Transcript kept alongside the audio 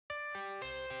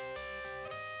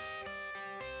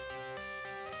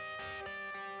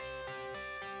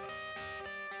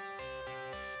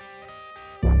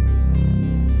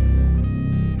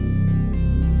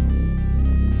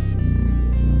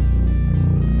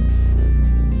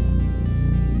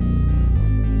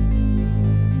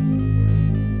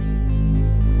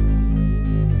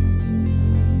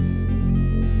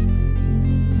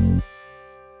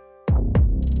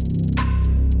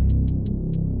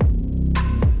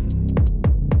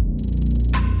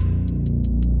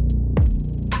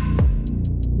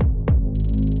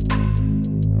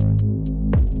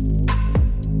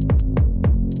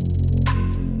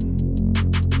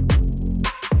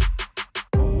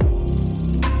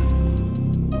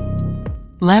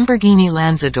Lamborghini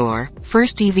Lanzador,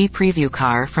 first EV preview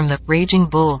car from the Raging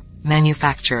Bull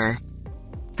manufacturer.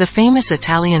 The famous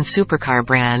Italian supercar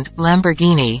brand,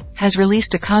 Lamborghini, has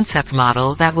released a concept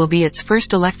model that will be its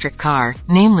first electric car,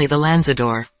 namely the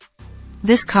Lanzador.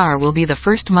 This car will be the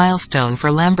first milestone for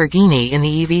Lamborghini in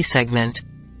the EV segment.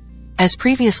 As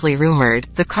previously rumored,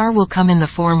 the car will come in the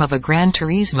form of a Gran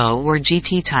Turismo or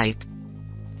GT type.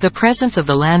 The presence of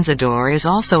the Lanzador is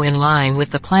also in line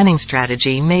with the planning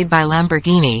strategy made by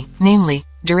Lamborghini, namely,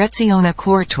 Direzione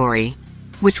Cor Tauri,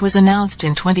 which was announced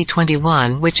in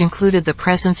 2021, which included the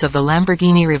presence of the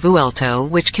Lamborghini Revuelto,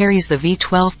 which carries the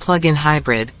V12 plug-in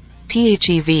hybrid,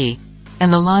 PHEV,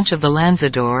 and the launch of the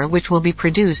Lanzador, which will be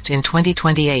produced in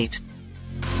 2028.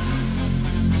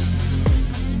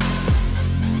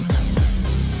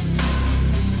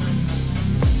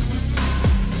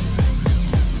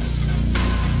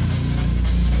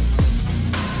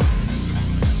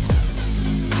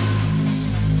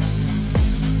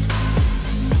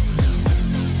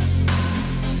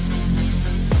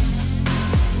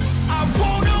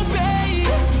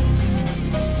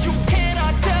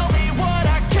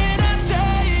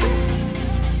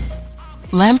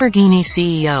 Lamborghini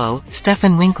CEO,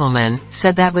 Stefan Winkelmann,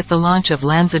 said that with the launch of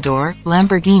Lanzador,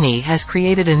 Lamborghini has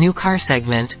created a new car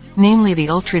segment, namely the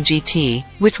Ultra GT,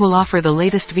 which will offer the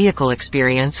latest vehicle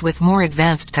experience with more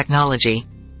advanced technology.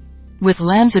 With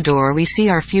Lanzador we see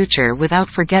our future without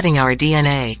forgetting our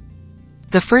DNA.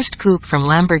 The first coupe from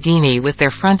Lamborghini with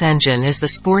their front engine is the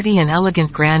sporty and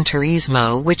elegant Gran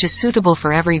Turismo, which is suitable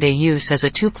for everyday use as a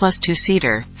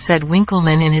 2+2-seater, said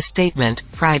Winkelmann in his statement,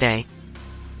 Friday.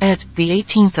 At the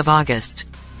 18th of August.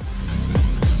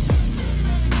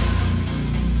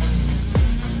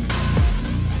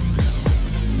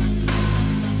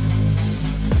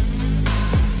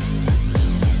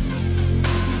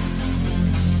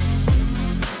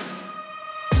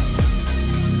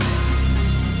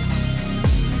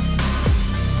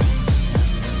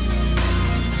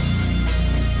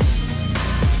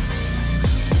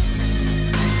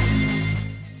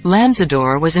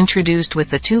 Lanzador was introduced with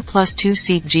the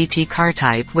 2+2-seat GT car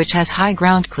type, which has high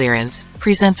ground clearance,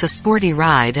 presents a sporty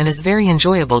ride and is very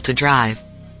enjoyable to drive.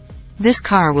 This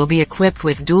car will be equipped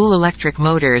with dual electric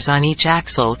motors on each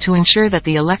axle to ensure that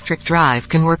the electric drive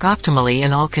can work optimally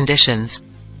in all conditions.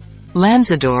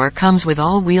 Lanzador comes with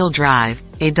all-wheel drive,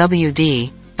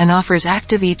 AWD, and offers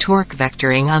active e-torque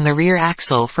vectoring on the rear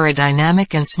axle for a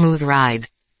dynamic and smooth ride.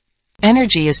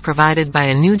 Energy is provided by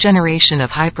a new generation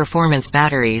of high-performance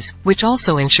batteries, which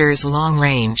also ensures long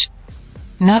range.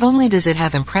 Not only does it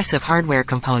have impressive hardware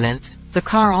components, the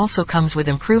car also comes with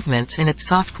improvements in its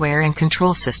software and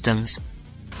control systems.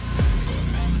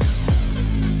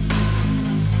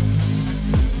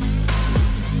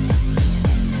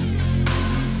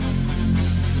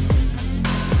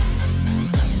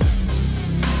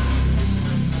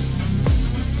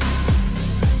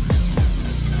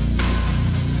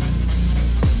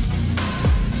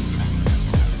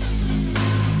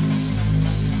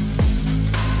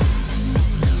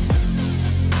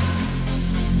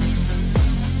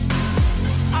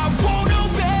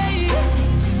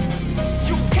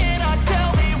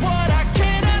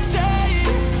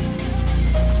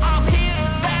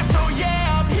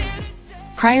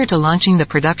 Prior to launching the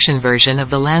production version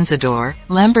of the Lanzador,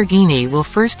 Lamborghini will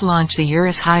first launch the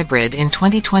Urus Hybrid in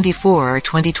 2024 or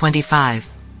 2025.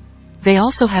 They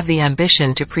also have the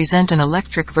ambition to present an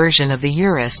electric version of the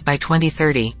Urus by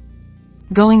 2030.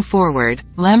 Going forward,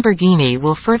 Lamborghini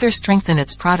will further strengthen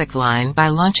its product line by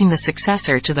launching the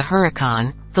successor to the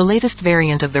Huracan, the latest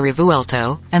variant of the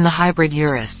Revuelto, and the hybrid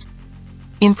Urus.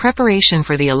 In preparation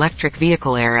for the electric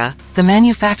vehicle era, the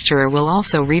manufacturer will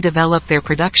also redevelop their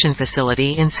production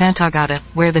facility in Sant'Agata,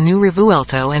 where the new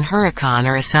Revuelto and Huracan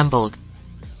are assembled.